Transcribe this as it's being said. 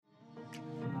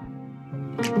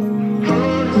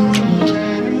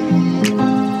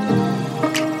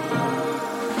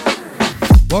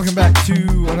Welcome back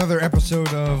to another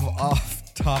episode of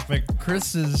Off Topic.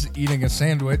 Chris is eating a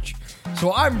sandwich,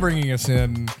 so I'm bringing us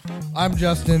in. I'm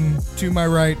Justin. To my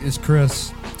right is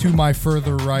Chris. To my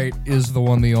further right is the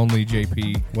one, the only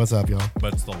JP. What's up, y'all?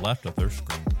 But it's the left of their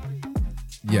screen.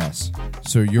 Yes.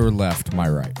 So your left, my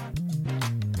right.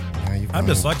 I'm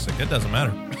dyslexic. It doesn't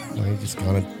matter. You just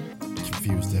kind of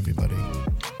confused everybody.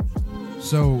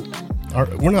 So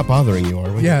We're not bothering you,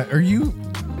 are we? yeah, you're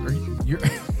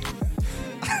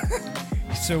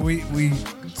So we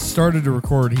started to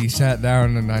record. He sat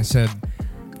down and I said,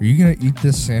 "Are you gonna eat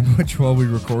this sandwich while we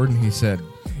record?" And he said,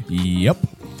 "Yep."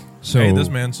 So Hey, this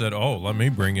man said, "Oh, let me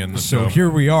bring in the So show." here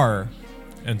we are.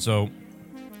 And so,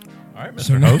 all right, Mr.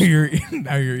 So now Host. you're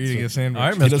eating a sandwich. All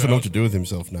right, He Mr. doesn't know what Host. to do with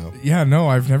himself now. Yeah, no,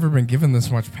 I've never been given this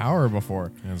much power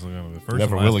before. Yeah, it's like the first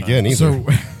Never and will last again time.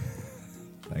 either.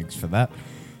 So thanks for that.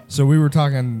 So we were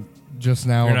talking just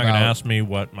now You're not about. going to ask me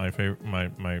what my favorite,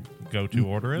 my go-to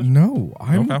order is? No,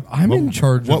 I'm Okay. I'm in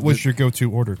charge. What of was your go-to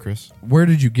order, Chris? Where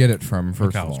did you get it from?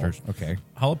 First of all, McAllister's. okay.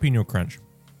 Jalapeno crunch.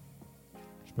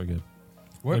 It's pretty good.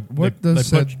 What they, does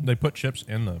they said? put, they put chips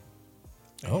in the.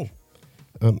 Oh.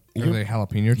 Are they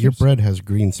jalapeno chips? Your bread has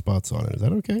green spots on it. Is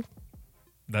that okay?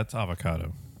 That's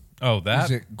avocado. Oh, that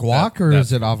Is it guac or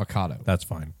is it avocado? That's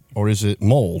fine. Or is it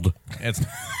mold? It's.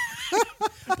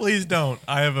 Please don't.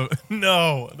 I have a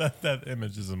no. That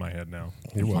image is in my head now.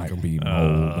 You're Might welcome. be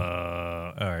mold.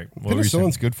 All right. What were you saying?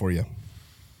 Penicillin's good for you.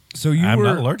 So you I'm were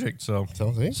not allergic, so. so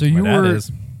you My dad were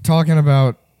is. talking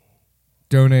about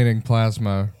donating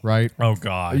plasma, right? Oh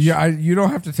gosh. Yeah, you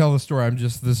don't have to tell the story.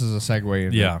 This is a segue.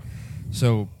 Into Yeah. it.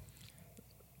 So,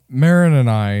 Marin and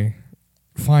I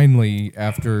finally,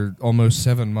 after almost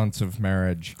 7 months of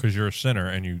marriage, Because you're a sinner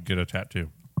and you get a tattoo.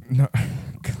 no,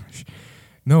 gosh,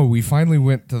 no, we finally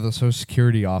went to the Social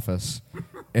Security office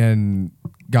and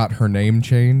got her name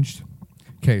changed.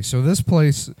 Okay, so this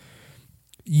place,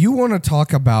 you want to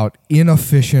talk about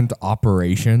inefficient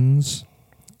operations?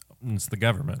 It's the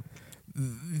government.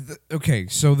 Okay,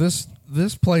 so this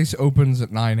place opens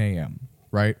at 9 a.m.,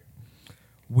 right?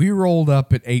 We rolled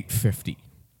up at 8:50.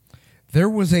 There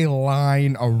was a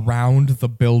line around the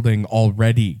building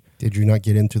already. Did you not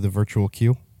get into the virtual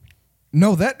queue?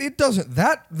 No,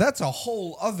 that's a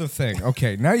whole other thing.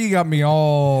 Okay, now you got me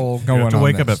all going You have to on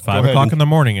wake up this. at 5 ahead o'clock and- in the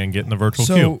morning and get in the virtual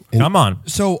So- queue. Come on.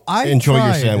 So I Enjoy your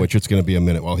tried- sandwich. It's going to be a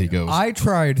minute while he goes. I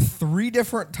tried 3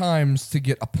 different times to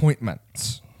get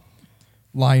appointments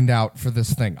lined out for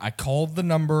this thing. I called the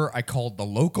number. I called the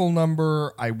local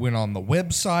number. I went on the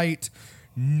website.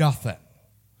 Nothing.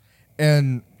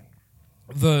 And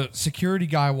the security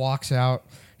guy walks out.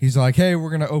 He's like, "Hey, we're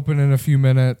going to open in a few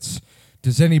minutes.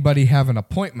 Does anybody have an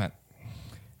appointment?"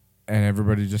 And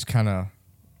everybody just kind of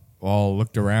all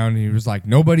looked around. And he was like,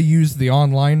 "Nobody used the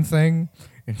online thing?"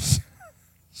 And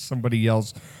somebody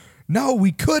yells, "No,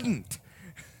 we couldn't."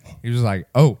 He was like,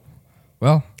 "Oh,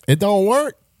 well, it don't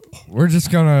work. we're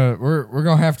just gonna we're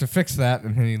gonna have to fix that."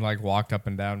 And then he like walked up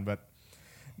and down. But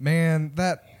man,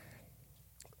 that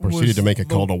Proceeded was to make a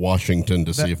the- call to Washington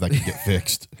to see if that could get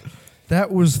fixed. That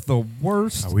was the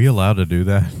worst. Are we allowed to do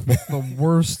that? The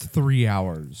worst 3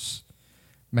 hours.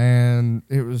 Man,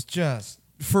 it was just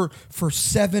for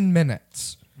 7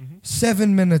 minutes.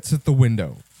 7 minutes at the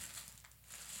window.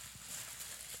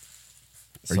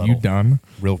 Are you Subtle. done?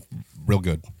 Real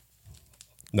good.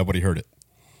 Nobody heard it.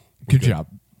 Good job.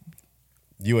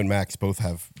 You and Max both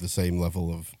have the same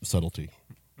level of subtlety.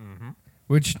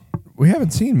 Which we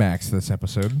haven't seen Max this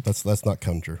episode. Let's not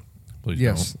conjure. Please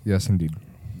Yes, yes, indeed.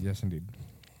 Yes, indeed.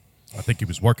 don't. I think he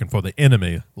was working for the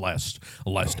enemy last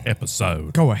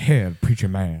episode. Go ahead, preacher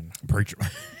man. Preacher.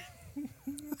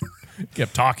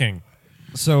 Kept talking.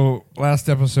 So last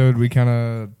episode we kind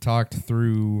of talked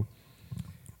through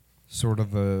sort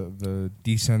of the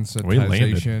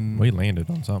desensitization. We landed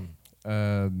on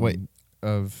something. Wait.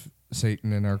 Of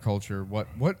Satan in our culture.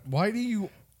 Why do you?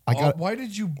 I why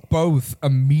did you both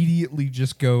immediately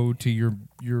just go to your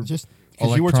Just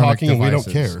because you were electronic talking and we don't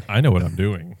devices? care. I know what I'm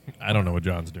doing. I don't know what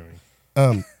John's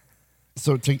doing.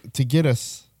 So to get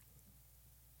us,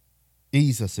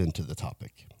 ease us into the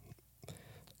topic.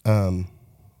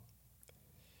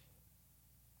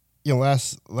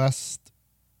 Last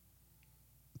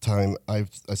time I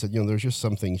said, there's just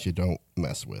some things you don't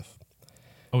mess with.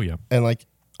 Oh, yeah. And like,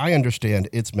 I understand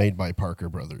it's made by Parker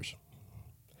Brothers,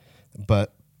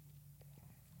 but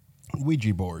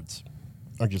Ouija boards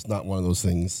are just not one of those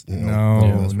things.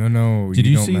 No. Did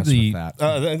you don't see mess the- with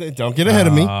that. Don't get ahead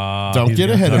of me. Don't get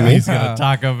ahead of me. He's going to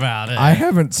talk about it. I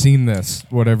haven't seen this.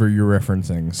 Whatever you're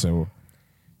referencing, so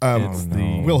It's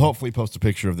the- We'll hopefully post a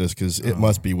picture of this because it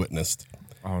must be witnessed.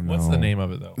 Oh no. What's the name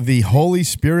of it though? The Holy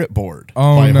Spirit Board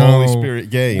Oh, by no. Holy Spirit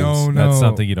Games. No. That's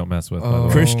something you don't mess with. By the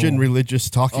way. Christian religious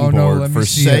talking Oh, no, board let me for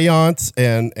see it. seance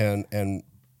and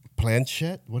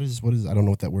planchette. What is? I don't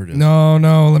know what that word is. No.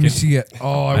 Let me see it.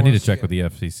 Oh, I need wanna to see check it. with the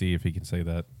FCC if he can say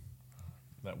that.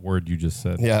 That word you just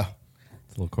said. Yeah.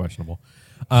 It's a little questionable.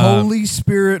 Holy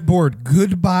Spirit Board.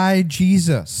 Goodbye,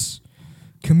 Jesus.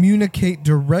 Communicate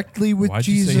directly with Why'd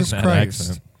you say it Jesus in that Christ.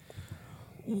 accent?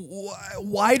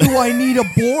 Why do I need a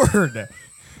board?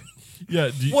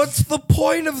 Yeah. What's the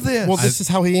point of this? Well, this is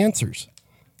how he answers.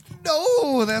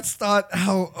 No, that's not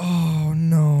how. Oh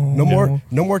no.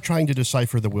 No more trying to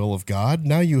decipher the will of God.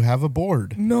 Now you have a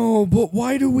board. No, but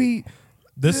why do we?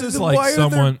 This is Why like are there-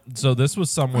 someone. So this was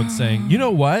someone saying, you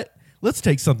know what? Let's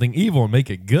take something evil and make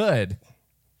it good.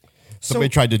 Somebody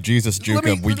tried to Jesus juke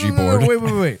a Ouija no, board.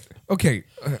 Wait. Okay.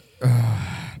 Can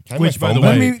I have Which, my by the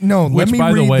phone way, back? let me by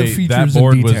the read way, the features that and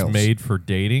board was details. made for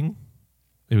dating.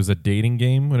 It was a dating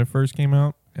game when it first came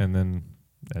out, and then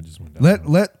that just went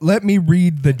down. Let me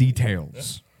read the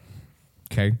details.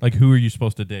 Okay. Like, who are you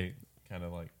supposed to date? Kind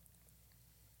of like,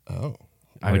 Oh,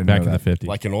 I like didn't back know in the that. 50s.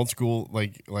 like an old school,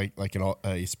 like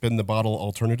a spin the bottle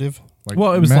alternative.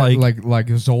 Well, it was like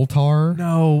Zoltar.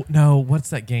 no. What's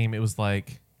that game? It was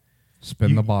like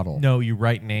Spin the bottle. No, you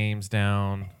write names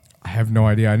down. I have no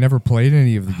idea. I never played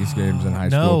any of these games in high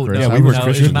school. Chris. Yeah, I we were was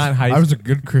Christians. Not high I was a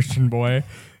good Christian boy.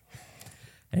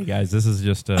 Hey guys, this is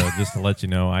just to let you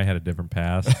know I had a different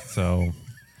past, so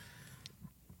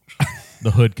the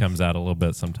hood comes out a little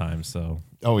bit sometimes. So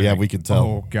Oh yeah, we could tell.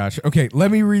 Oh gosh. Okay, let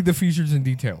me read the features and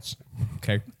details.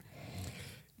 Okay.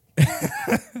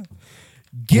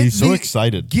 He's so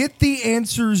excited. Get the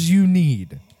answers you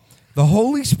need. The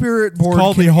Holy Spirit Board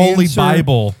called can the Holy answer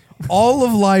Bible. all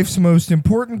of life's most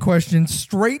important questions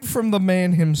straight from the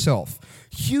man himself.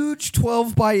 Huge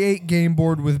 12 by 8 game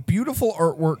board with beautiful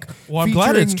artwork. Well, I'm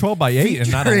glad it's featuring- 12 by 8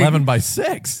 and not featuring- 11 by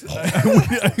 6.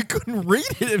 I couldn't read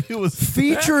it if it was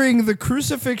Featuring the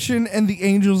crucifixion and the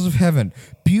angels of heaven.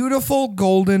 Beautiful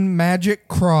golden magic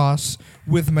cross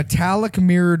with metallic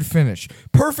mirrored finish.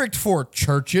 Perfect for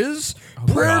churches,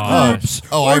 prayer gosh. groups,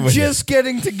 Oh, or I would- just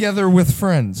getting together with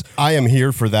friends. I am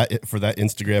here for that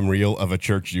Instagram reel of a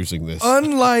church using this.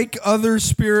 Unlike other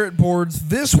spirit boards,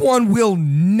 this one will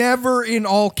never, in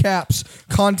all caps,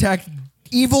 contact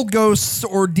evil ghosts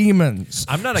or demons.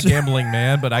 I'm not a gambling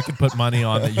man, but I could put money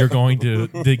on that you're going to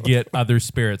get other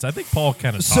spirits. I think Paul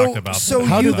kind of talked about that.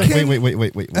 How you did they? can-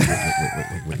 Wait.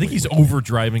 I think he's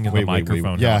overdriving in the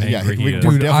microphone. Yeah, how yeah, angry he we- is.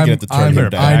 we're Dude, definitely I'm, gonna have to turn I'm- him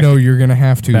down. I know you're gonna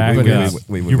have to. Back but up. it's-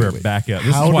 wait, You better wait. back up.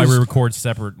 This How is why we does- record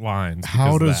separate lines.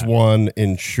 How because of does that. one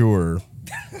ensure?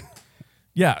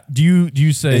 Yeah. Do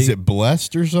you say? Is it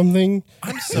blessed or something?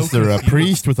 so Is there a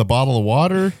priest with a bottle of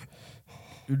water?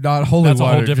 Not holy That's a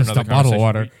water, whole different just a other bottle of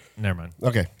conversation. water. Never mind.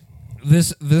 Okay.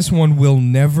 This one will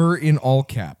never, in all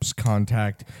caps,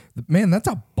 contact. Man, that's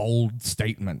a bold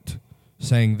statement.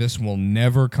 Saying this will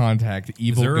never contact Is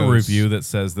evil there a ghosts. review that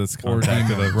says this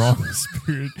contacted a wrong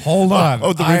spirit? Hold on.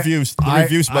 Oh, the reviews. The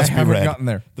reviews I must be haven't read. gotten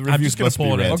there. The I'm reviews just going must to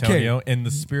pull be it, read. Antonio. In the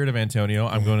spirit of Antonio,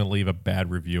 I'm going to leave a bad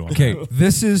review on Okay, it.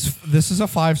 this is a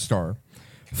 5-star.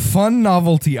 Fun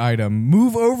novelty item.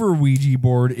 Move over Ouija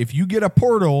board. If you get a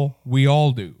portal, we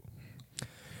all do.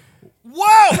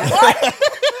 Whoa! What?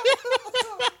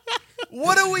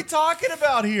 What are we talking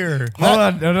about here? Hold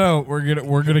on, no,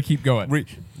 we're gonna keep going.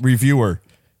 Reviewer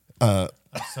I'm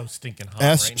so stinking hot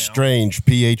S right now. Strange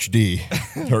PhD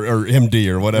or MD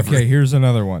or whatever. Okay, here's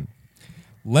another one.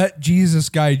 Let Jesus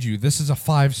guide you. This is a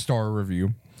 5-star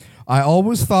review. I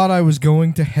always thought I was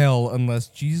going to hell unless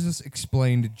Jesus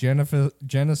explained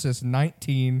Genesis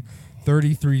 19,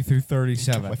 33 through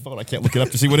 37. My phone. I can't look it up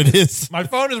to see what it is. My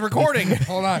phone is recording.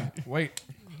 Hold on. Wait.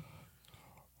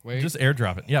 Just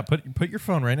airdrop it. Yeah, put your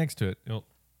phone right next to it.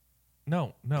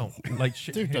 No. Like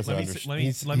Dude doesn't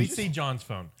understand. Let me see John's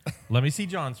phone. Let me see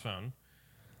John's phone.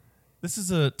 This is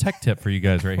a tech tip for you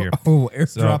guys right here. Oh,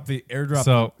 airdrop.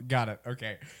 so- Got it.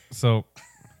 Okay. So,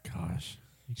 gosh.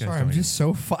 You guys Sorry, don't I'm just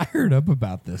so fired up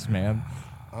about this, man.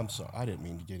 I'm sorry. I didn't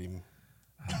mean to get him.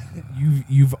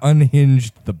 You've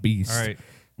unhinged the beast. All right,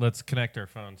 let's connect our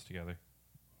phones together.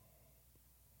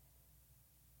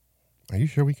 Are you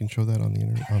sure we can show that on the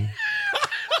internet?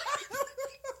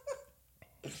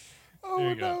 There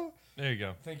you go. There you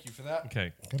go. Thank you for that.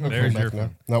 Okay. Get my There's phone your back now.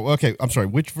 phone. No, okay. I'm sorry.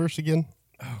 Which verse again?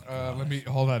 Let me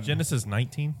hold on. Genesis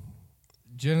 19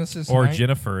 Genesis or 9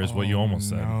 Jennifer is what you almost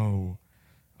said. No.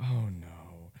 Oh no.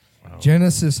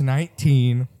 Genesis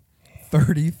 19,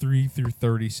 33 through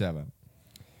 37.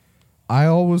 I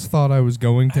always thought I was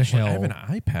going to Actually, I hell have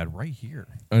an iPad right here.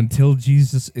 until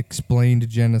Jesus explained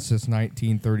Genesis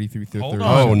 19, 33 through Hold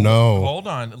 37. on. Oh, no. Hold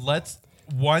on. Let's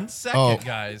 1 second, Oh.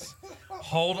 guys.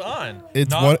 Hold on.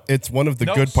 It's one of the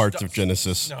No, good parts stop. of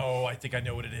Genesis. No, I think I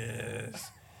know what it is.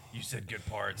 You said good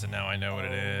parts, and now I know what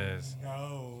it is.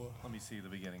 No. Let me see the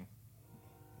beginning.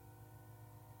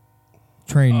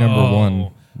 Train number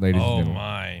 1, ladies and Oh gentlemen.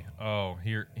 my! Oh,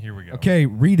 here we go. Okay,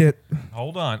 read it.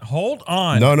 Hold on.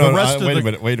 No, The rest of wait the-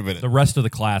 a minute. The rest of the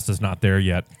class is not there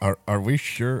yet. Are we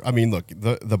sure? I mean, look,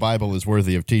 the Bible is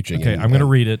worthy of teaching. Okay, and- I'm going to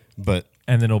read it, but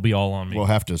and then it'll be all on me. we'll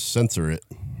have to censor it.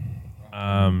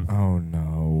 Oh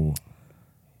no.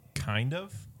 Kind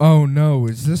of. Oh no,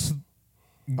 is this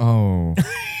Oh.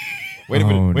 Wait a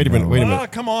minute. Oh, Wait a minute. no. Wait a Oh,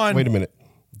 minute. come on. Wait a minute.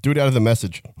 Do it out of the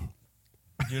message.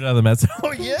 Do it out of the message.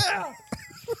 Oh yeah.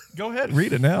 Go ahead,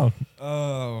 read it now.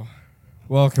 Oh.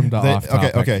 Welcome to They- Off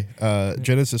Topic. okay.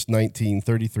 Genesis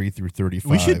 19:33 through 35.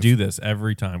 We should do this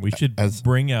every time. We should As-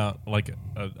 bring out like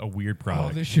a weird Oh,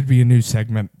 product. this should be a new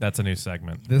segment. That's a new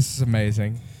segment. This is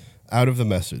amazing. Out of the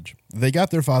message. They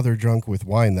got their father drunk with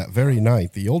wine that very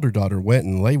night. The older daughter went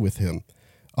and lay with him.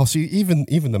 Oh, see, even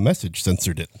the message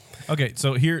censored it. Okay,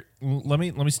 so here, let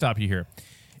me stop you here.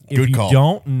 If Good you call.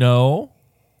 don't know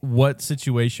what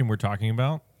situation we're talking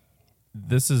about,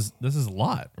 this is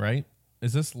Lot, right?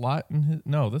 Is this Lot?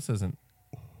 No, this isn't.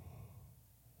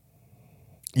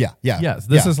 Yeah. Yes,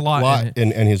 this is Lot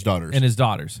and his daughters. And his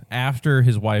daughters after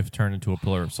his wife turned into a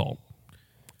pillar of salt.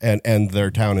 and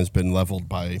their town has been leveled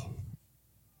by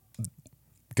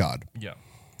God. Yeah.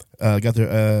 Got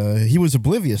there. He was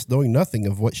oblivious, knowing nothing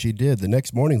of what she did. The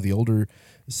next morning, the older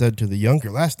said to the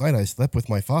younger, "Last night I slept with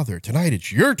my father. Tonight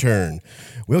it's your turn.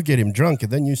 We'll get him drunk,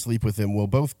 and then you sleep with him. We'll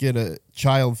both get a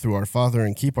child through our father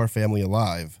and keep our family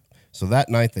alive." So that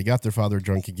night, they got their father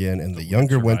drunk again, and the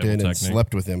younger went in survival and technique.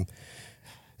 slept with him.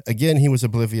 Again, he was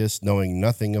oblivious, knowing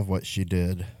nothing of what she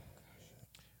did.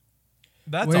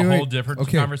 That's Wait, a wait. whole different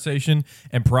Okay. conversation,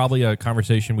 and probably a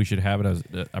conversation we should have it as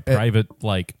a private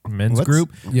like men's let's-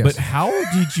 group. yes. But how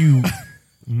did you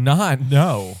not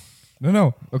know?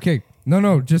 No. Okay.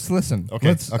 No. Just listen. Okay,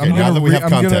 okay, I'm now gonna that we have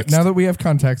context. now that we have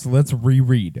context, let's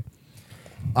reread.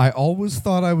 I always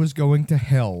thought I was going to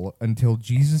hell until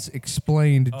Jesus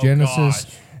explained Genesis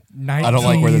gosh. 19. I don't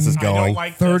like where this is I don't going.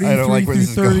 like this. 33 I don't like where through this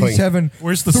is going. 37.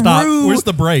 Where's the stop? through- Where's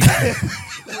the break?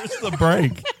 Where's the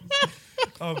break?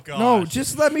 Oh god. No,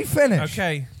 just let me finish.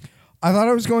 Okay. I thought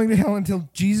I was going to hell until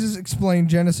Jesus explained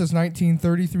Genesis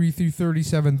 19:33 through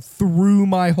 37 through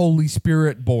my Holy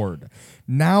Spirit board.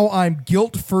 Now I'm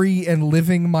guilt-free and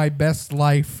living my best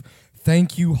life.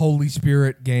 Thank you, Holy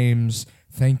Spirit games.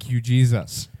 Thank you,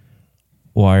 Jesus.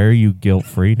 Why are you guilt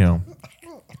free now?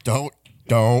 Don't.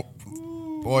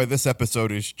 Boy, this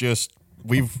episode is just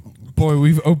we've. Boy,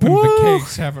 we've opened the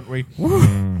case, haven't we?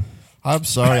 I'm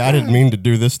sorry, I didn't mean to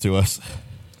do this to us.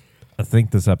 I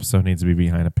think this episode needs to be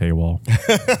behind a paywall.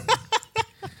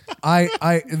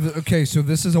 Okay, so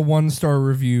this is a 1-star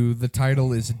review. The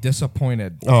title is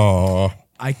Disappointed. Oh,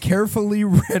 I carefully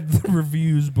read the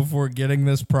reviews before getting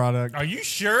this product. Are you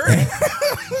sure?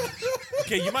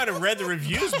 Okay, you might have read the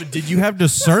reviews, but did you have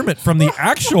discernment from the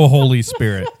actual Holy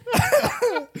Spirit?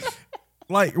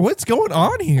 Like, what's going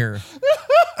on here?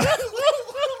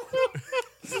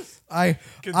 I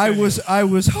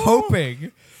was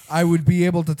hoping I would be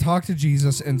able to talk to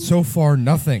Jesus, and so far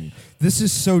nothing. This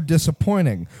is so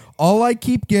disappointing. All I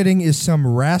keep getting is some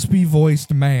raspy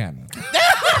voiced man.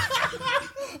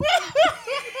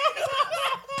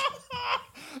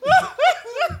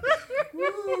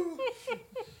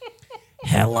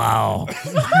 Hello.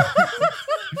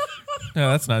 No,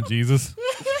 that's not Jesus.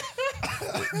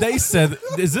 They said,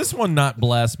 is this one not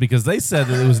blessed? Because they said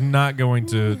that it was not going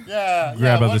to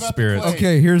grab other spirits.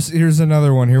 Okay, here's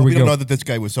another one. Here we we don't go. know that this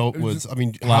guy was. I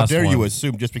mean, how Last dare you one.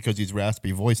 assume just because he's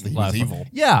raspy voice that he Last was one. evil?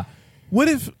 Yeah. What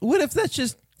if that's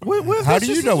just what if How that's do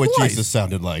you just know his what voice? Jesus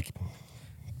sounded like?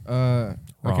 Okay,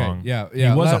 Wrong. yeah. He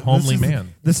was a homely this is-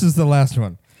 man. This is the last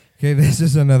one. Okay, this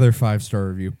is another 5-star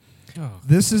review.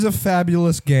 This is a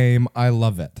fabulous game. I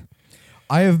love it.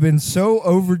 I have been so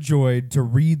overjoyed to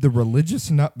read the religious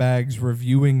nutbags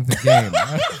reviewing the game.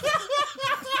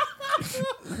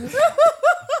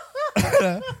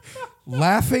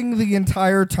 Laughing the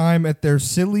entire time at their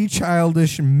silly,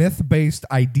 childish, myth-based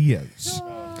ideas.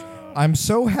 I'm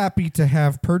so happy to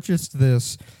have purchased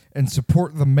this and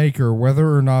support the maker,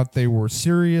 whether or not they were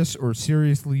serious or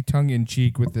seriously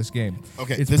tongue-in-cheek with this game.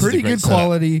 Okay, it's this is a pretty great good setup.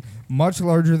 quality, much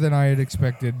larger than I had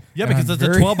expected. Yeah, and because I'm it's a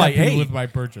very 12 by happy 8. with my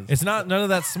purchase. It's not none of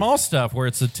that small stuff where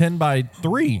it's a 10 by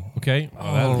 3. Okay.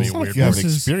 Oh, that would be It's not weird. like you have This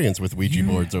is- experience with Ouija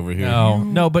boards over here.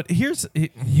 No, but here's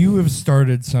You have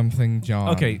started something,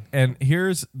 John. okay, and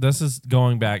this is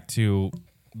going back to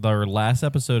our last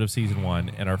episode of season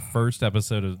 1 and our first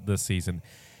episode of this season.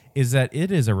 is that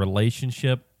it is a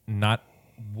relationship, not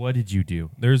what did you do.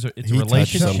 It's a He touched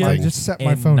relationship. something. I just set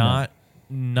my and phone down.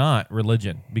 not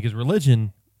religion, because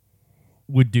religion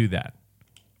would do that.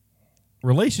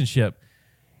 Relationship,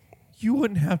 you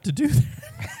wouldn't have to do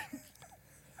that.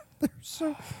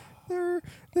 So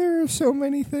there are so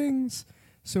many things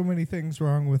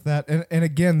wrong with that. And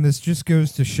again, this just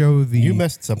goes to show the You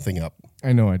messed something up.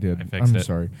 I know I did. I fixed I'm it.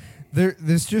 sorry.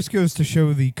 This just goes to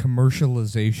show the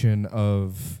commercialization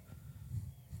of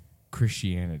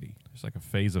Christianity. There's like a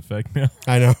phase effect now.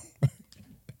 I know.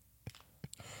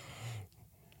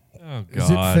 Oh Is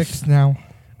it gosh, fixed now?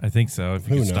 I think so. If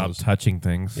you Who could stop knows? touching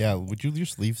things. Yeah, would you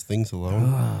just leave things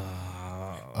alone?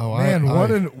 Oh, Man,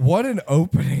 what an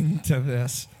opening to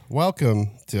this.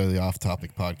 Welcome to the Off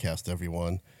Topic Podcast,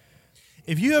 everyone.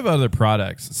 If you have other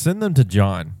products, send them to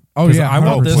John. Oh, 'Cause yeah, I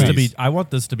want this to be. please. I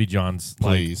want this to be John's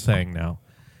Please. thing now.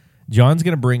 John's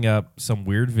gonna bring up some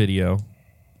weird video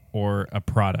or a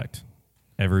product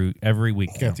every week.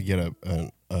 You have to get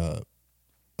a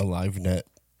LiveNet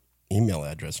email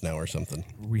address now or something.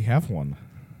 We have one.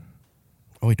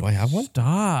 Oh wait, do I have one?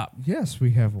 Stop. Yes,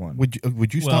 we have one. Would you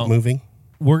Well, stop moving?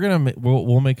 We're gonna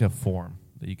we'll make a form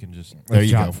that you can just There you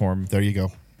jot go. form. There you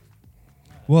go.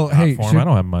 Well, jot hey, form. I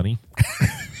don't have money.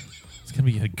 It's gonna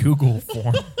be a Google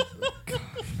form.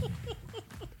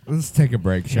 let's take a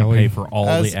break, shall Pay we? for all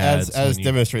As the ads. as we need.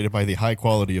 demonstrated by the high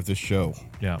quality of this show.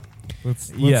 Yeah.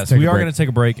 Let's Yes, take we a are break. going to take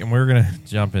a break, and we're going to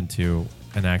jump into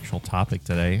an actual topic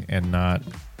today, and not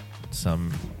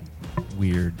some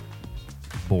weird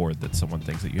board that someone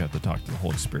thinks that you have to talk to the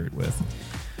Holy Spirit with.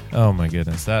 Oh my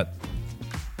goodness, that's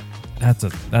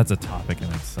a topic in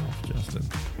itself, Justin.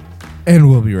 And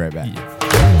we'll be right back.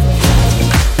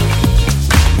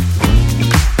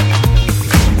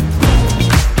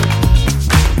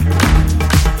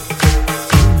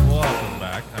 Welcome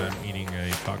back. I'm eating a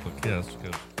chocolate kiss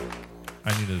because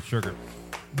I needed sugar,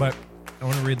 but I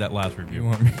want to read that last review. You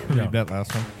want me to Yeah. read that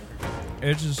last one?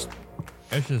 It's just.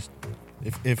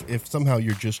 If somehow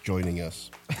you're just joining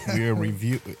us, we are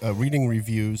reading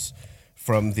reviews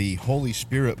from the Holy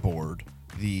Spirit board,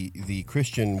 the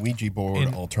Christian Ouija board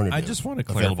And alternative. I just want to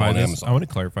available clarify on this. Amazon. I want to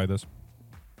clarify this.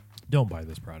 Don't buy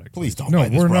this product. Please don't No, buy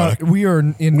this we're product. not. We are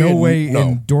in no way no.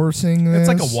 endorsing this.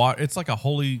 It's like a water. It's like a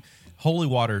holy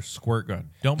water squirt gun.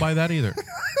 Don't buy that either.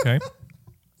 Okay.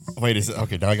 Wait, is it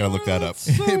okay? Now I gotta look that up.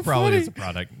 It probably is a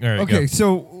product. All right. Okay, Go.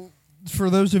 so for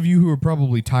those of you who are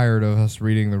probably tired of us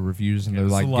reading the reviews and they're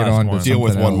this is like, the get last on to one. Deal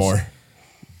with something one else. more.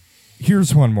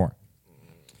 Here's one more.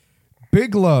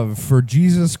 Big love for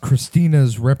Jesus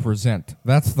Christina's represent.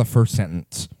 That's the first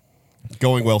sentence.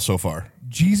 Going well so far.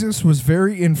 Jesus was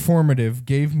very informative,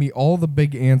 gave me all the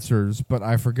big answers, but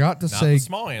I forgot to Not say the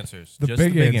small answers. the just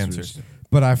big, the big answers.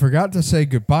 But I forgot to say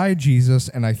goodbye, Jesus,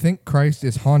 and I think Christ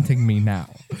is haunting me now.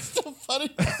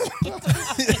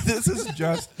 This is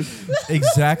just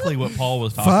exactly what Paul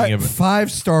was talking about. 5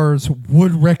 stars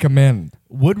would recommend.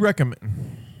 Would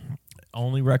recommend.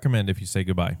 Only recommend if you say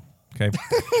goodbye. Okay.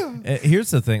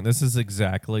 Here's the thing. This is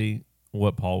exactly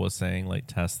what Paul was saying. Like,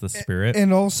 test the spirit.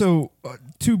 And also,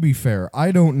 to be fair,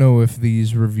 I don't know if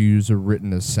these reviews are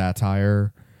written as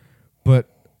satire, but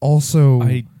also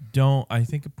I don't. I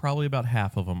think probably about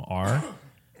half of them are,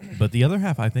 but the other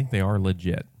half, I think they are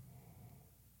legit.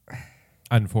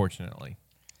 Unfortunately.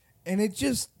 and it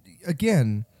just,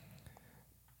 again,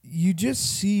 you just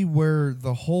see where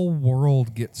the whole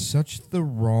world gets such the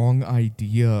wrong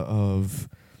idea of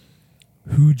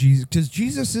who Jesus, because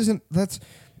Jesus isn't,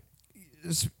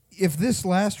 if this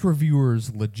last reviewer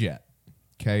is legit,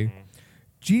 okay,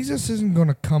 Jesus isn't going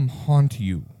to come haunt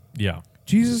you. Yeah.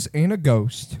 Jesus ain't a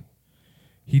ghost.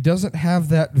 He doesn't have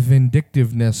that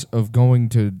vindictiveness of going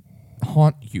to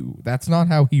haunt you. That's not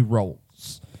how he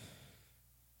rolls.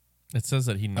 It says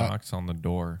that he knocks on the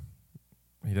door.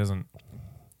 He doesn't.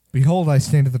 Behold, I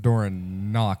stand at the door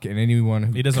and knock, and anyone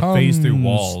who He doesn't phase through comes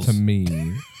walls. to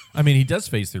me. I mean, he does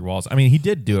phase through walls. I mean, he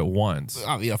did do it once,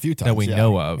 Yeah, a few times That we yeah.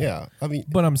 know of. Yeah, I mean,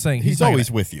 but I'm saying he's not always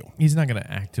gonna, with you. He's not going to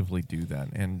actively do that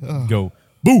and go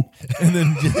boo, and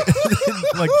then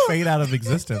like fade out of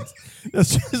existence.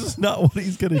 That's just not what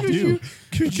he's going to do.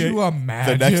 Could you The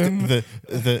imagine?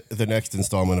 the next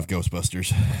installment of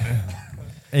Ghostbusters.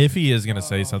 If he is going to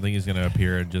say something, he's going to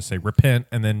appear and just say repent,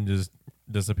 and then just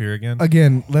disappear again.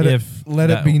 Again, let If it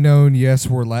that- be known. Yes,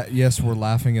 we're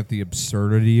laughing at the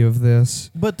absurdity of this,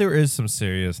 But there is some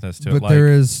seriousness to it. but Like, there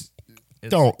is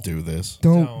Don't do this.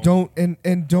 don't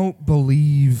don't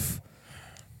believe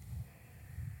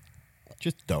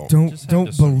Just don't. Just have don't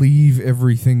discernment. believe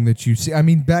everything that you see. I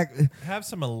mean, back have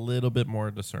a little bit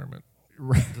more discernment.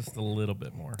 Just a little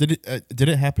bit more. Did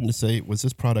it happen to say was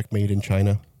this product made in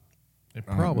China? It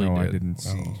probably no, did. I didn't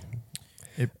see.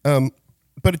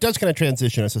 But it does kind of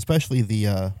transition us, especially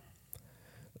the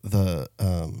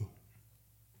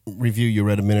review you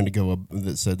read a minute ago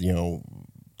that said,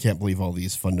 can't believe all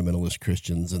these fundamentalist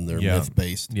Christians and they're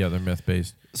myth-based. Yeah, they're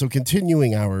myth-based. So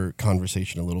continuing our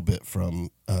conversation a little bit from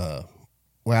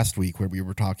last week where we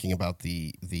were talking about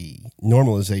the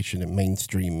normalization and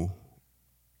mainstreamization,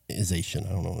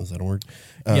 I don't know, is that a word?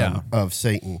 Of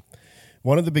Satan.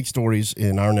 One of the big stories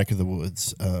in our neck of the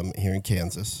woods here in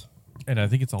Kansas. And I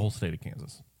think it's the whole state of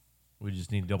Kansas. We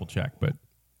just need to double check, but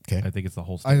Okay. I think it's the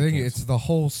whole state I of think Kansas. it's the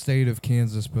whole state of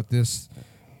Kansas, but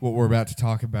what we're about to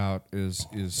talk about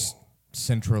is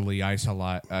centrally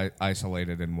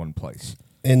isolated in one place,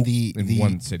 And in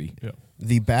one city. Yeah.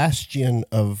 the bastion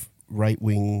of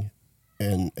right-wing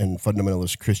and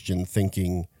fundamentalist Christian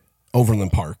thinking,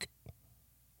 Overland Park.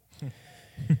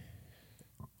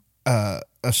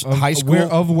 High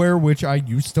school Which I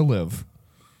used to live.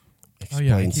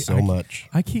 explains so much.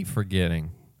 I keep forgetting.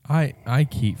 I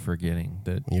keep forgetting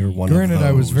that You're one Granted, of those.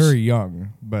 I was very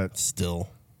young, but Still.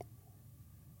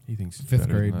 he thinks he's Fifth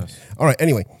better grade. than us. All right,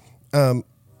 anyway. A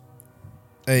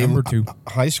Number 2.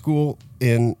 high school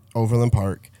in Overland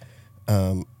Park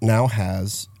now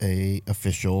has a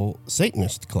official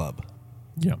Satanist club.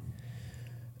 Yeah.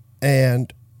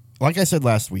 And like I said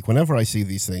last week, whenever I see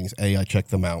these things, A, I check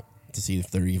them out to see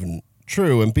if they're even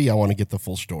true, and B, I want to get the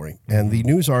full story. And the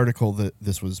news article that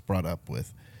this was brought up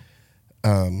with,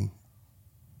 because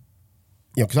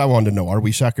I wanted to know, are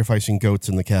we sacrificing goats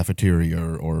in the cafeteria,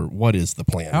 or what is the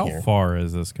plan How here? far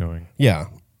is this going? Yeah.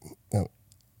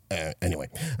 Anyway.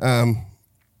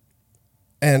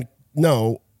 And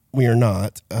no, we are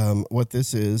not. What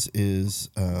this is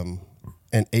an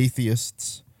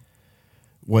atheist's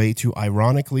way to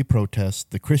ironically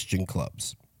protest the Christian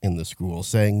clubs in the school,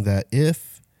 saying that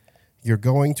if you're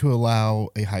going to allow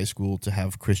a high school to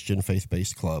have Christian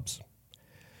faith-based clubs,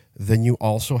 then you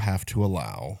also have to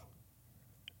allow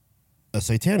a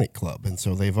satanic club. And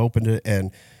so they've opened it,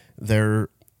 and their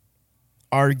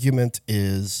argument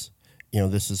is,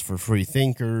 this is for free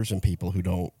thinkers and people who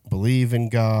don't believe in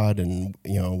God. And,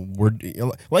 we're,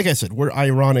 like I said, we're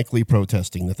ironically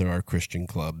protesting that there are Christian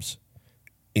clubs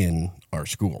in our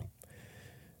school.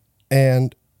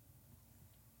 And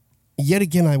yet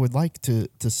again, I would like to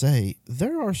say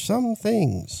there are some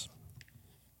things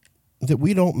that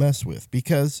we don't mess with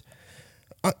because,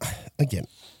 again,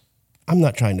 I'm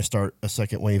not trying to start a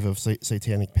second wave of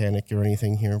satanic panic or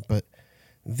anything here, but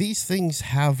these things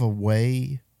have a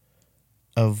way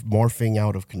of morphing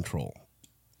out of control.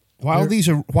 While these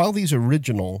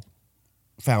original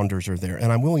founders are there,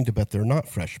 and I'm willing to bet they're not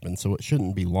freshmen, so it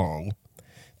shouldn't be long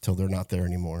till they're not there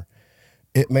anymore.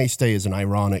 It may stay as an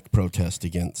ironic protest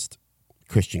against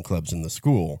Christian clubs in the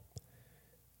school.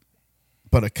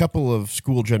 But a couple of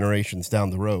school generations down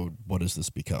the road, what does this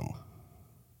become?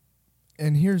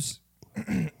 And here's,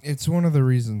 it's one of the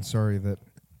reasons, that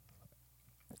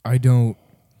I don't,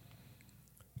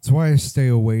 it's why I stay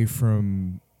away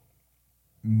from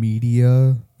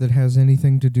media that has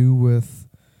anything to do with,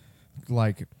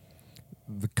 like,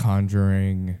 The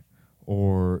Conjuring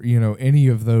or, any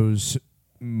of those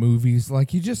movies.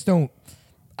 Like, I just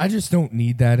don't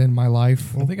need that in my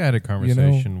life. I think I had a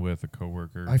conversation with a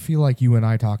coworker I feel like you and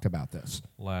I talked about this.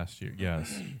 last year,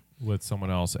 yes, with someone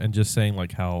else, and just saying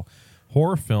like how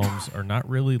horror films are not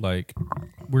really like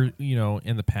we're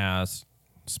in the past,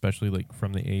 especially like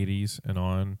from the 80s and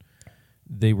on,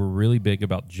 they were really big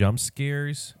about jump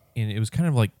scares, and it was kind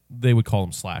of like they would call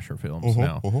them slasher films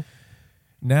now.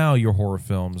 Now your horror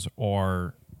films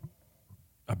are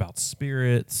about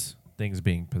spirits, things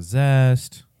being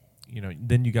possessed.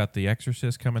 Then you got The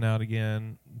Exorcist coming out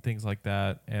again, things like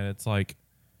that, and it's like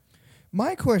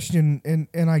My question,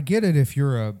 and I get it if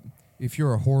you're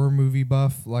a horror movie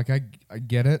buff, like I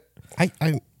get it.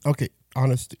 I'm okay.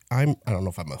 Honest, I don't know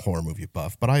if I'm a horror movie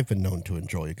buff, but I've been known to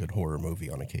enjoy a good horror movie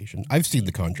on occasion. I've seen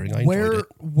The Conjuring. I enjoyed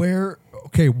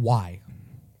it. Why?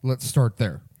 Let's start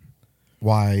there.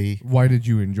 Why? Why did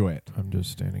you enjoy it? I'm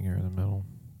just standing here in the middle.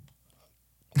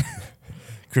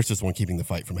 Chris is the one keeping the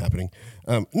fight from happening.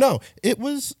 No, it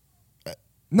was.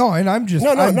 No, and I'm just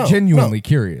I'm genuinely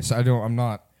curious. I'm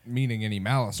not meaning any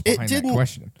malice behind that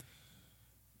question.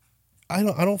 I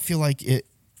don't feel like it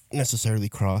necessarily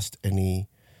crossed any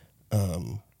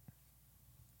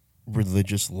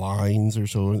religious lines or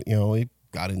so. It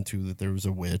got into that there was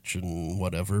a witch and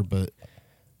whatever, but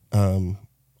I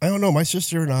don't know. My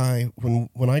sister and I,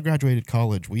 when I graduated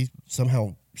college, we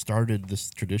somehow started this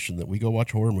tradition that we go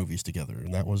watch horror movies together,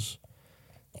 and that was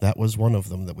one of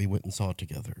them that we went and saw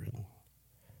together. And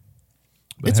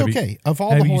it's okay. Of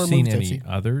all the horror movies I've seen,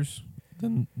 others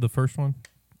than the first one?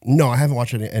 No, I haven't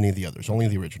watched any of the others. Only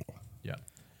the original. Yeah,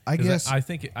 I 'Cause guess I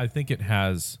think it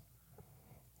has.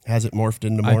 Has it morphed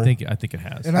into more? I think it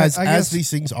has. And as I guess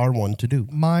these things are one to do.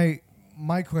 my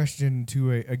question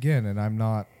to again, and I'm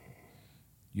not.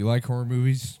 You like horror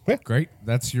movies? Yeah. Great,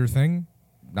 that's your thing.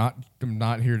 I'm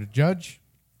not here to judge.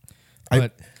 I-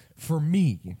 But for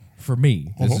me,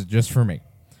 this is just for me.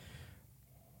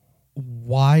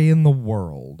 Why in the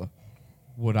world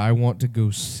would I want to go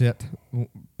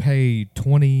pay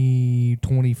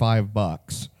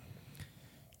 $25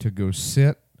 to go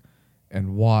sit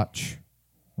and watch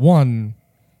a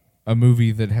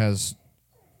movie that has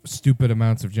stupid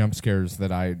amounts of jump scares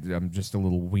that I'm just a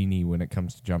little weenie when it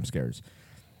comes to jump scares.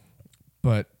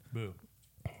 But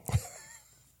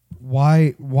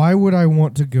why would I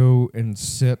want to go and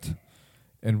sit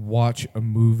and watch a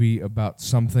movie about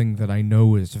something that I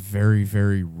know is very,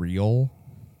 very real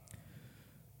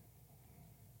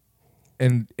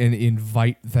and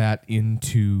invite that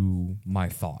into my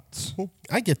thoughts?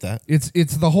 I get that.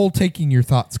 It's the whole taking your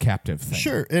thoughts captive thing.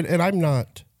 Sure, and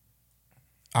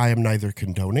I am neither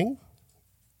condoning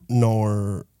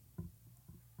nor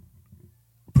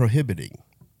prohibiting.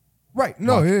 Right.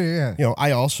 No, Watch. yeah. You know,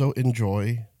 I also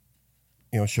enjoy,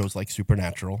 shows like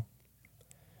Supernatural,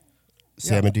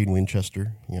 Sam and Dean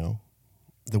Winchester,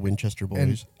 the Winchester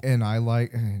boys. And I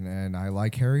like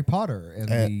Harry Potter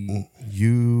and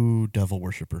You devil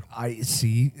worshiper. I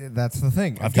see that's the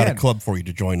thing. I've got a club for you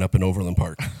to join up in Overland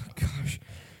Park. Gosh.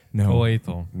 No.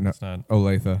 Oathel. No. It's not.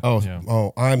 Olathe.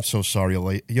 Oh, I'm so sorry.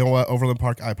 You know what, Overland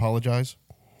Park, I apologize.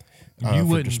 You for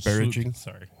wouldn't disparaging.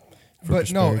 Sorry.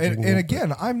 But no, disparaging and it,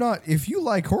 again, I'm not. If you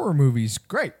like horror movies,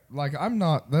 great. Like I'm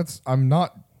not. I'm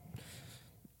not.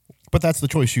 But that's the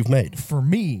choice you've made. For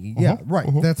me, yeah, right.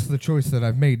 That's the choice that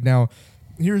I've made. Now,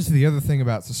 here's the other thing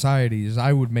about society is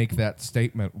I would make that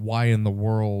statement. Why in the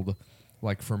world,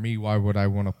 like for me, why would I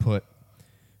want to put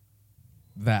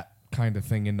that kind of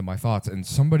thing into my thoughts? And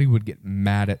somebody would get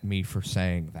mad at me for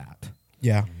saying that.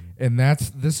 Yeah. And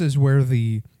this is where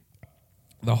the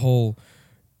whole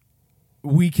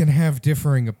we can have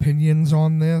differing opinions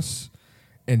on this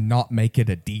and not make it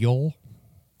a deal.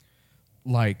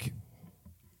 Like,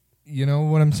 you know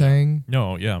what I'm saying?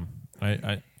 No, yeah.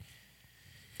 I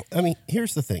I mean,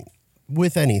 here's the thing.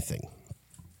 With anything,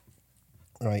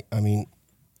 right? I mean,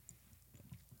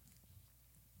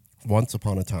 once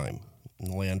upon a time,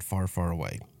 in a land far, far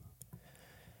away,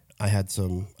 I had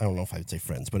some, I don't know if I would say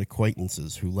friends, but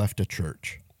acquaintances who left a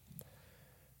church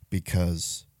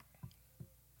because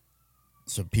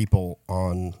some people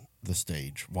on the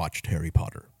stage watched Harry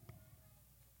Potter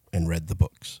and read the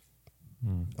books.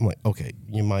 I'm like, okay,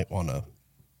 you might want to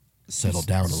settle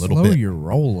down a little Slow bit. your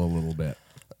roll a little bit.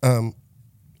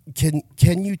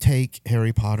 Can you take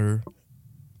Harry Potter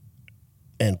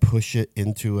and push it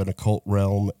into an occult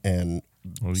realm and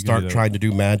Well, you could start do that. trying to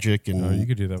do magic? And No, you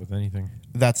could do that with anything.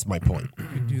 that's my point. I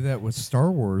could do that with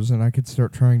Star Wars, and I could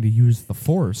start trying to use the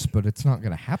Force, but it's not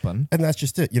going to happen. And that's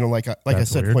just it. Like I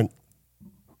That's said, weird.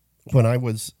 when I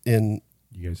was in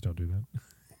You guys don't do that.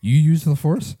 You use the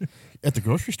Force? at the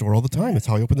grocery store all the time, that's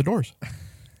how I open the doors.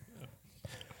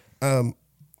 I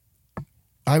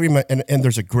remember, and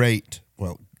there's a great,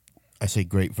 well, I say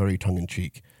great, very tongue in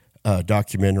cheek,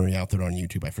 documentary out there on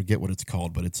YouTube. I forget what it's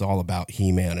called, but it's all about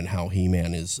He-Man and how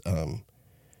He-Man is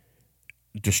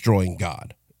destroying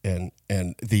God. And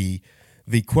the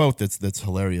quote that's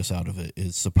hilarious out of it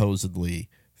is supposedly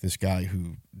this guy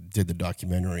who did the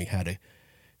documentary had a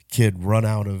kid run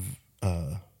out of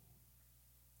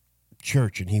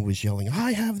church and he was yelling,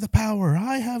 "I have the power!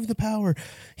 I have the power!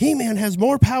 He-Man has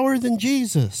more power than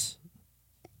Jesus!"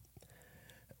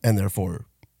 And therefore,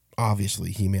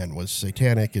 obviously, He-Man was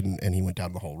satanic and he went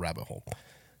down the whole rabbit hole.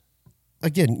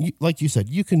 Again, like you said,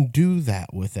 you can do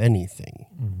that with anything.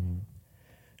 Mm-hmm.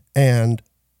 And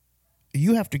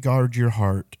you have to guard your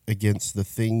heart against the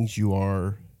things you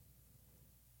are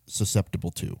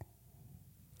susceptible to.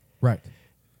 Right.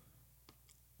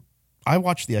 I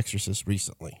watched The Exorcist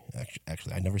recently.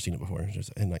 Actually, I'd never seen it before.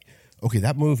 And like, okay,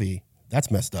 that movie, that's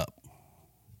messed up.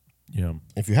 Yeah.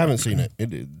 If you haven't seen it,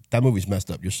 that movie's messed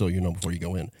up, just so you know before you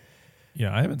go in.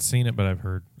 Yeah, I haven't seen it, but I've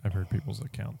heard people's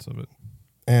accounts of it.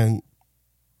 And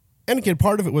again,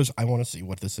 part of it was I want to see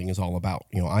what this thing is all about.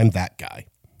 I'm that guy.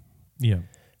 Yeah.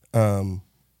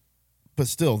 But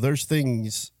still, there's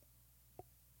things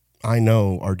I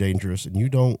know are dangerous, and you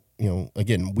don't,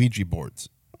 again, Ouija boards.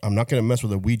 I'm not going to mess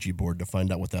with a Ouija board to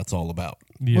find out what that's all about.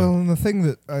 Yeah. Well, and the thing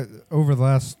that over the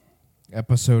last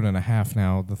episode and a half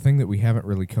now, the thing that we haven't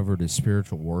really covered is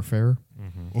spiritual warfare.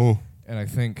 Mm. And I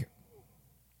think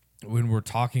when we're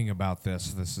talking about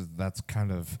that's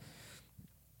kind of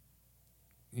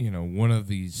one of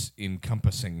these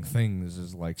encompassing things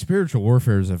is like spiritual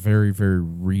warfare is a very, very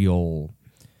real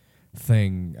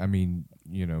thing. I mean,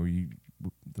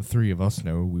 the three of us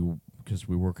know because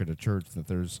we work at a church that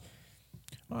there's.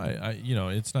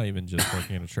 It's not even just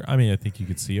working at a church. I mean, I think you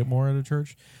could see it more at a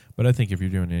church, but I think if you're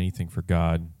doing anything for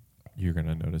God, you're going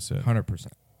to notice it. 100%.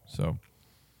 So,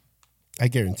 I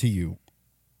guarantee you,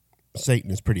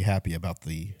 Satan is pretty happy about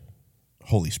the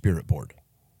Holy Spirit board.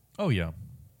 oh yeah,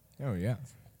 Oh, yeah.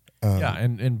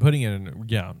 and putting it in, talking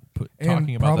about that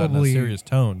in a probably- serious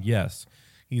tone. Yes,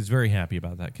 he's very happy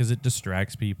about that because it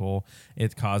distracts people.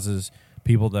 It causes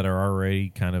people that are already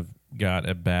kind of got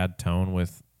a bad tone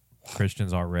with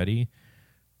Christians already.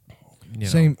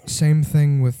 Same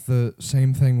thing with the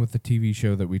TV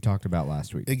show that we talked about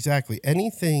last week. Exactly.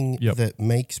 Anything Yep. that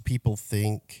makes people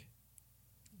think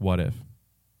What if?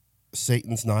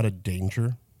 Satan's not a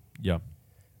danger, Yeah.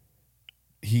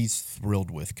 he's thrilled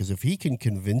with. Because if he can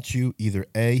convince you either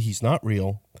A, he's not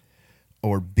real,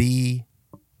 or B,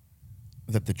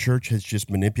 that the church has just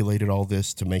manipulated all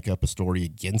this to make up a story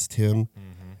against him,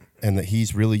 and that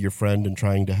he's really your friend and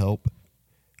trying to help,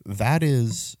 that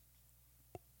is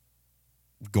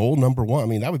goal number one. I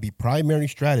mean, that would be primary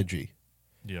strategy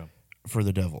Yeah. for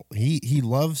the devil. He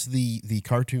loves the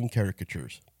cartoon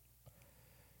caricatures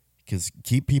because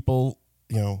keep people,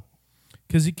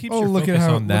 Because he keeps Oh, your look focus at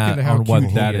how on that, how on what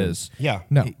cute that he is. yeah.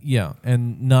 No. Yeah,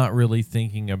 and not really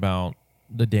thinking about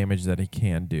the damage that he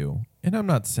can do. And I'm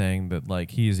not saying that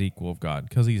like he is equal of God,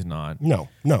 because he's not. No.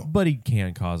 But he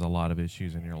can cause a lot of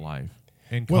issues in your life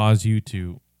and Well- cause you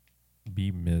to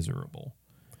be miserable.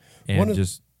 One And of-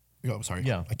 just Oh, sorry.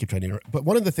 Yeah. I keep trying to interrupt. But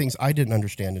one of the things I didn't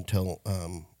understand until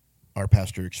our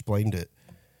pastor explained it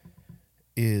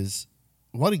is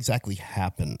what exactly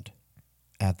happened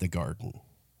at the garden.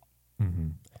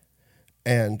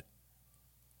 And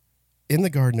in the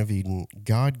Garden of Eden,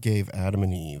 God gave Adam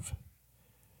and Eve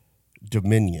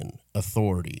dominion,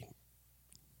 authority,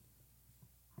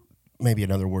 maybe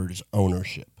another word is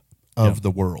ownership of the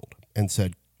world, and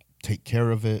said, take care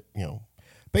of it,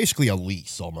 basically a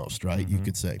lease almost, right? You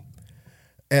could say.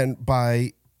 And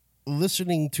by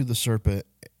listening to the serpent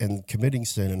and committing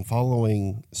sin and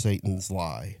following Satan's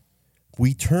lie,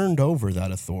 we turned over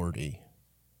that authority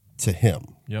to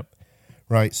him, yep.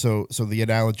 right? So the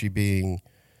analogy being,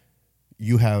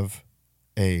 you have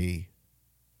a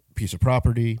piece of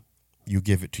property, you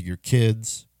give it to your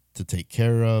kids to take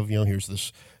care of. Here's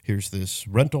this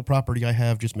rental property I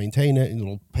have, just maintain it, and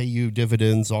it'll pay you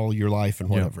dividends all your life and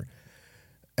whatever.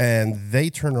 And they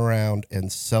turn around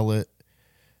and sell it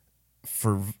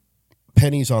for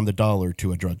pennies on the dollar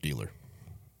to a drug dealer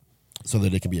so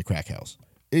that it can be a crack house.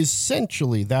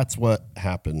 Essentially, that's what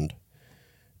happened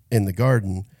in the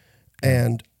garden.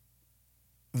 And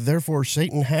therefore,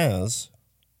 Satan has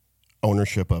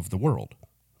ownership of the world.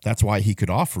 That's why he could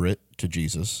offer it to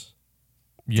Jesus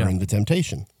during the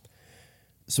temptation.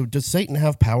 So does Satan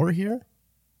have power here?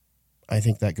 I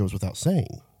think that goes without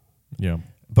saying. Yeah.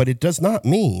 But it does not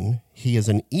mean he is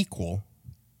an equal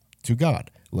to God.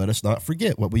 Let us not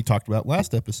forget what we talked about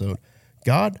last episode.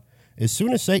 God, as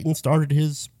soon as Satan started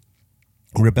his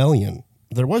rebellion,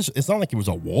 it's not like it was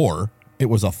a war, it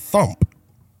was a thump.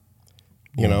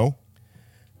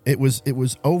 It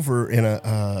was over in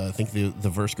I think the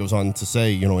verse goes on to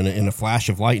say, in a flash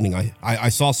of lightning. I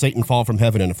saw Satan fall from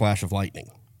heaven in a flash of lightning.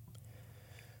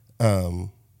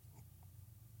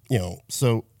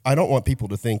 So I don't want people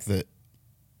to think that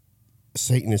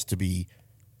Satan is to be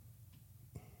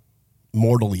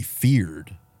mortally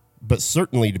feared, but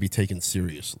certainly to be taken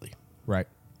seriously. Right.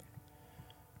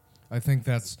 I think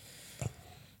that's.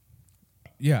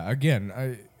 Yeah.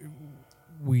 Again,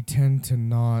 we tend to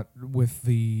not with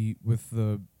the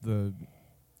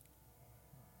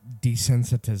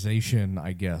desensitization,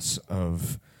 I guess,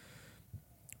 of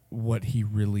what he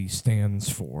really stands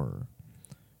for,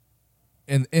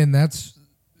 and that's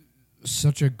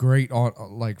such a great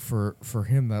for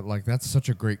him that that's such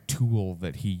a great tool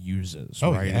that he uses.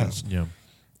 Oh, right? yeah.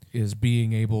 Is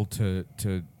being able to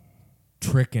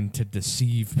trick and to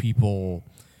deceive people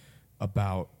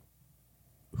about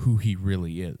who he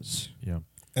really is. Yeah.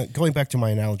 Going back to my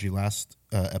analogy last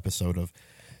episode of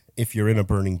if you're in a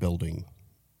burning building,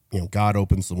 God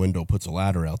opens the window, puts a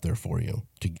ladder out there for you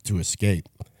to escape.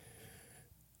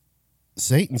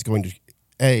 Satan's going to,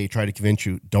 A, try to convince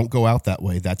you, don't go out that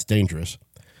way, that's dangerous.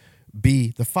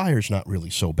 B, the fire's not really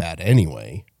so bad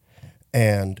anyway.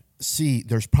 And C,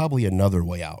 there's probably another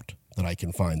way out that I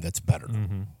can find that's better.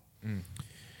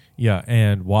 Yeah,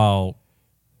 and while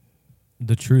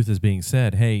the truth is being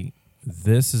said, hey,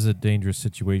 this is a dangerous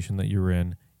situation that you're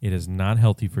in. It is not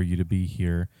healthy for you to be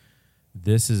here.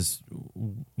 This is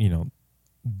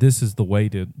this is the way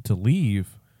to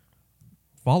leave.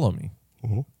 Follow me.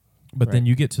 Mhm. But then Right.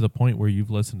 you get to the point where you've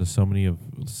listened to so many of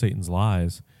Satan's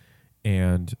lies,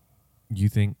 and you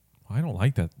think, well, I don't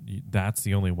like that. That's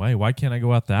the only way. Why can't I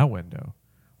go out that window?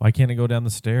 Why can't I go down the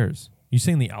stairs? You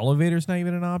saying the elevator's not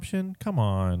even an option? Come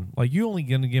on. Like, you only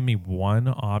going to give me one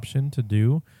option to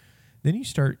do? Then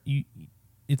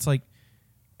it's like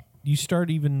you start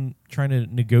even trying to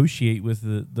negotiate with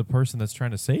the person that's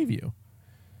trying to save you.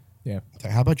 Yeah. So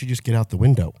how about you just get out the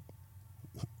window?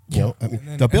 I mean,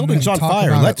 And the building's then on talk fire.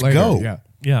 about it Let's later. go. Yeah.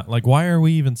 Yeah, like, why are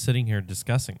we even sitting here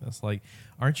discussing this? Like,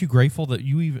 aren't you grateful that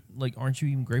aren't you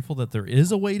even grateful that there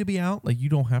is a way to be out? Like, you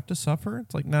don't have to suffer.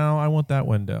 It's like, no, I want that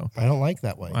window. I don't like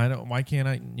that way. Why can't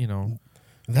I,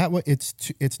 That way,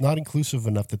 it's not inclusive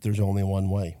enough that there's only one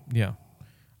way. yeah.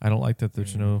 I don't like that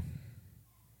there's no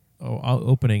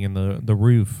opening in the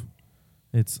roof.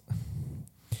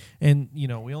 And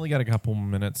we only got a couple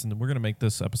minutes, and we're going to make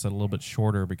this episode a little bit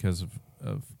shorter because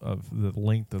of the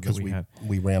length that Because we had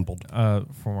we rambled.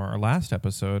 from our last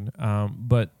episode.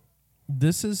 But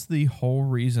this is the whole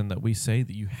reason that we say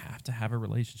that you have to have a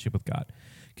relationship with God,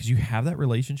 because you have that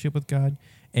relationship with God,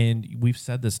 and we've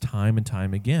said this time and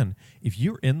time again. If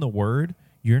you're in the Word,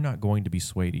 you're not going to be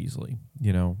swayed easily.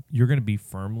 You're going to be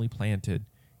firmly planted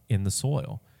in the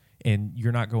soil, and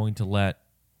you're not going to let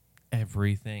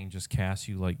everything just cast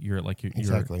you like you're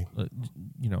Exactly.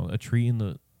 a tree in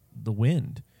the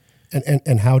wind.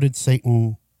 And how did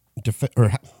Satan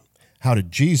how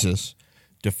did Jesus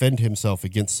defend himself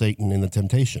against Satan in the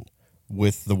temptation?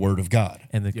 With the word of God.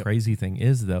 And the crazy thing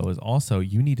is, though, is also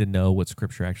you need to know what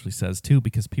Scripture actually says, too,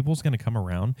 because people's going to come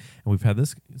around, and we've had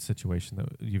this situation that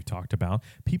you've talked about,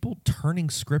 people turning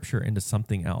Scripture into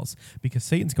something else, because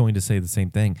Satan's going to say the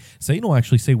same thing. Satan will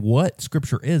actually say what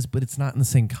Scripture is, but it's not in the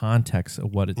same context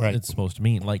of what it's supposed to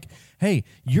mean. Like, hey,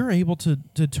 you're able to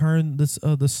turn this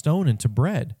the stone into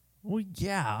bread. Well,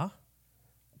 yeah.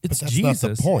 It's that's Jesus,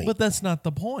 not the point. but that's not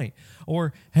the point.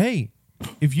 Or, hey,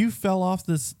 if you fell off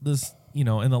this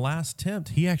in the last tempt,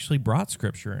 he actually brought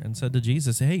Scripture and said to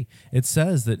Jesus, hey, it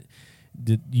says that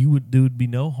there would be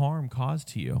no harm caused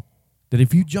to you. That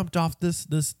if you jumped off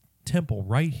this temple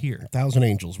right here, 1,000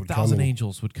 angels would come. 1,000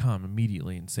 angels would come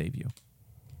immediately and save you.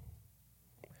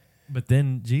 But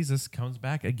then Jesus comes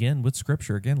back again with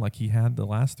Scripture, again, like he had the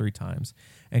last 3 times,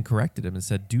 and corrected him and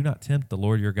said, do not tempt the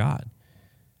Lord your God.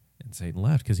 And Satan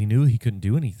left because he knew he couldn't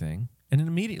do anything. And then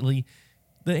immediately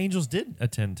the angels did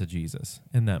attend to Jesus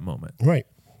in that moment. Right.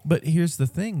 But here's the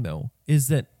thing, though, is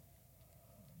that,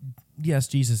 yes,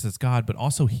 Jesus is God, but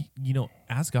also,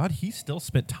 as God, he still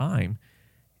spent time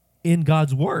in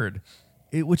God's word,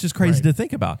 which is crazy to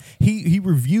think about. He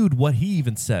reviewed what he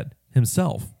even said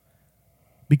himself,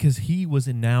 because he was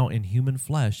now in human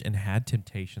flesh and had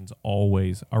temptations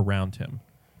always around him.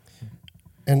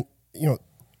 And,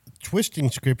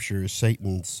 twisting Scripture is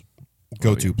Satan's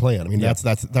go-to plan. I mean,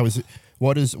 that was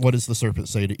what does the serpent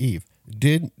say to Eve?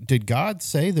 Did God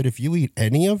say that if you eat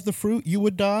any of the fruit you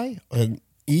would die? And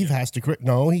Eve has to correct.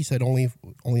 No, he said only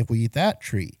if we eat that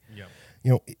tree.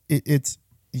 Yeah. It's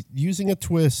using a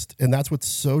twist, and that's what's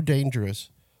so dangerous.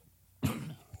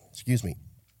 Excuse me.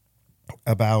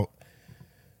 About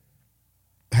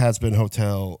Has Been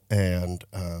Hotel and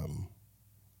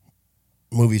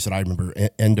movies that I remember,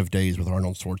 End of Days with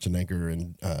Arnold Schwarzenegger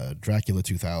and Dracula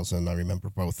 2000. I remember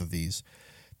both of these.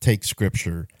 Take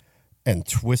Scripture and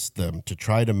twist them to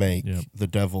try to make the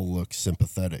devil look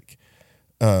sympathetic.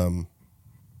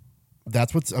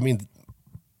 That's what's,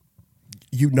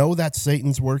 that's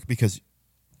Satan's work, because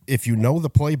if you know the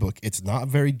playbook, it's not a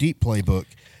very deep playbook,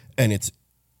 and it's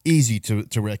easy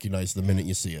to recognize the minute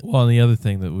you see it. Well, and the other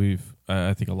thing that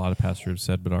I think a lot of pastors have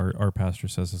said, but our pastor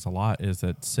says this a lot, is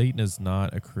that Satan is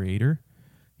not a creator.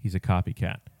 He's a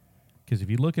copycat. Because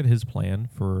if you look at his plan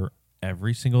for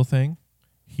every single thing,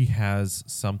 he has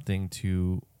something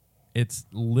it's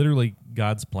literally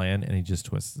God's plan, and he just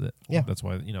twists it. Yeah. That's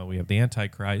why, we have the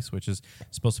Antichrist, which is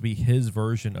supposed to be his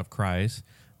version of Christ,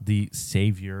 the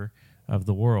savior of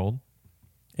the world.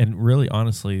 And really,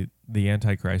 honestly, the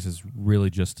Antichrist is really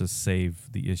just to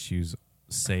save the issues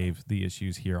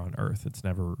here on earth. It's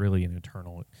never really an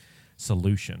eternal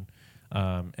solution.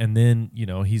 And then,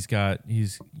 he's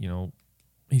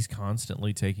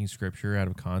constantly taking Scripture out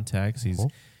of context. He's,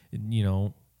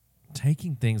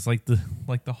 taking things like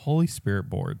the Holy Spirit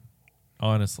board,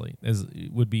 honestly,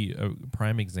 would be a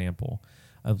prime example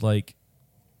of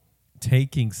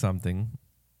taking something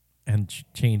and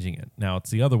changing it. Now it's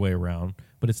the other way around,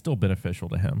 but it's still beneficial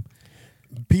to him.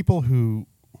 People who,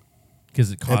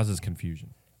 because it causes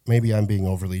confusion. Maybe I'm being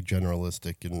overly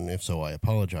generalistic, and if so, I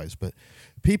apologize. But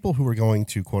people who are going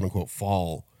to, quote unquote,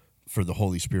 fall for the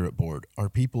Holy Spirit board are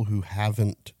people who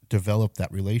haven't developed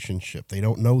that relationship. They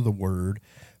don't know the Word.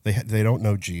 They don't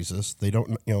know Jesus. They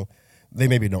don't, they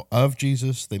maybe know of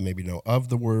Jesus. They maybe know of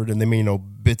the Word, and they may know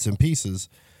bits and pieces.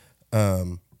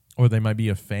 Or they might be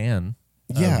a fan.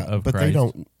 Of but Christ. they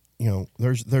don't.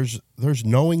 There's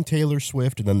knowing Taylor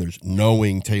Swift, and then there's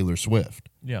knowing Taylor Swift.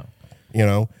 Yeah.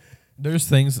 There's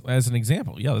things, as an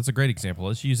example. Yeah, that's a great example.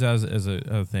 Let's use that as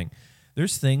a thing.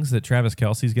 There's things that Travis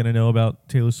Kelce's going to know about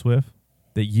Taylor Swift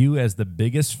that you, as the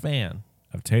biggest fan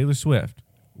of Taylor Swift,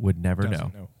 would never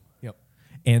know. Yep.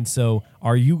 And so,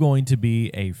 are you going to be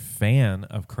a fan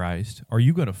of Christ? Are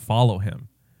you going to follow him?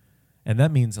 And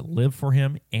that means live for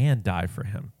him and die for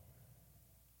him.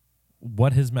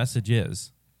 What his message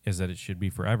is that it should be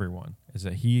for everyone, is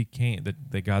that he came,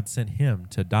 that God sent him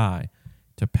to die,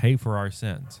 to pay for our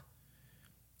sins.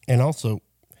 And also,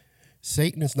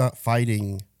 Satan is not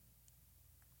fighting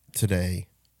today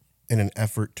in an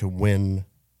effort to win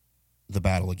the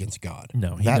battle against God.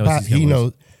 No,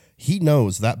 he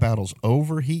knows that battle's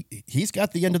over. He's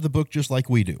got the end of the book just like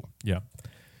we do. Yeah.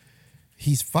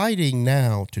 He's fighting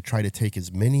now to try to take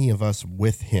as many of us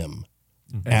with him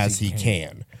as he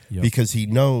can. Yep. Because he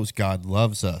knows God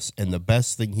loves us, and the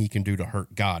best thing he can do to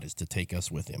hurt God is to take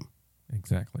us with him.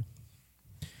 Exactly.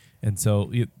 And so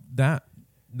that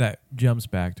jumps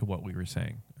back to what we were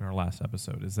saying in our last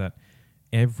episode, is that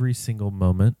every single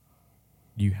moment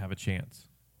you have a chance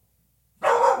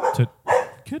to,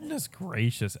 goodness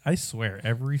gracious, I swear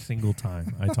every single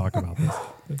time I talk about this.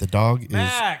 The dog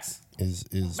Max! is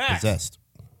Max! possessed.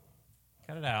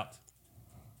 Cut it out.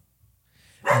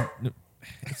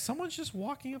 Someone's just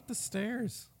walking up the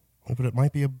stairs. But it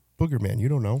might be a booger man. You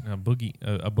don't know. A booger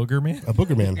man? A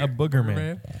booger man. A booger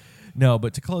man. No,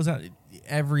 but to close out,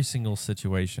 every single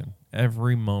situation,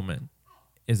 every moment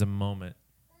is a moment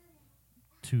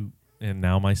to, and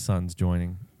now my son's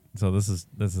joining. So this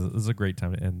is a great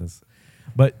time to end this.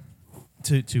 But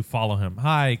to follow him.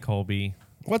 Hi, Colby.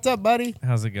 What's up, buddy?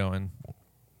 How's it going?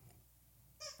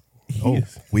 Oh,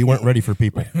 we weren't ready for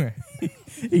people.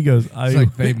 He goes, It's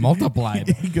like they multiplied.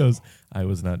 He goes, I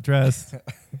was not dressed.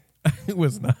 I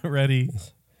was not ready.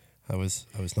 I was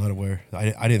not aware.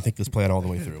 I didn't think this plan all the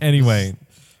way through. Anyway,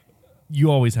 you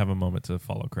always have a moment to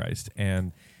follow Christ,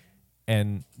 and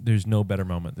there's no better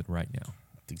moment than right now.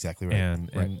 That's exactly right.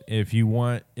 And if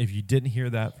you didn't hear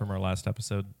that from our last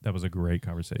episode, that was a great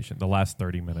conversation. The last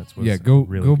 30 minutes was go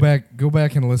really go good. go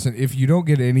back and listen. If you don't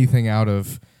get anything out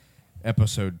of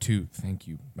episode 2, thank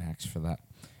you, Max, for that.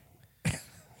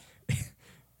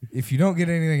 If you don't get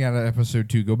anything out of episode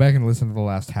 2, go back and listen to the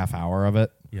last half hour of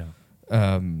it.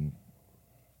 Yeah.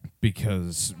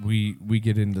 Because we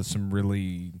get into some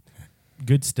really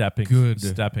Good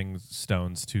stepping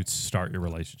stones to start your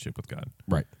relationship with God.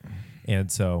 right.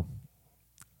 And so,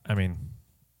 I mean,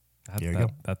 There you go.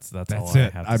 that's all That's I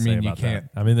it. have to I say mean, you about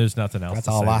can't- that. I mean, there's nothing else. That's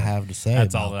to all say I there. have to say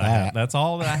That's about all that. That's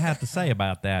all that I have to say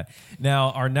about that.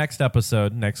 Now, our next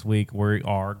episode next week, we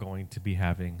are going to be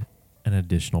having an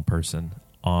additional person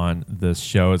on this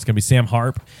show. It's going to be Sam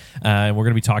Harp, and we're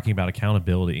going to be talking about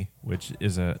accountability, which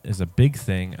is a big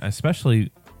thing,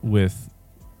 especially with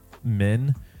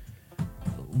men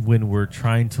when we're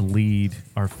trying to lead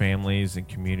our families and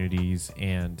communities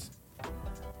and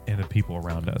the people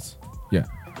around us. Yeah.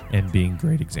 And being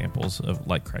great examples of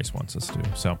like Christ wants us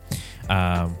to. So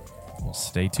we'll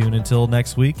stay tuned until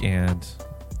next week, and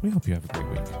we hope you have a great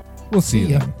week. We'll see you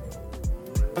ya. then.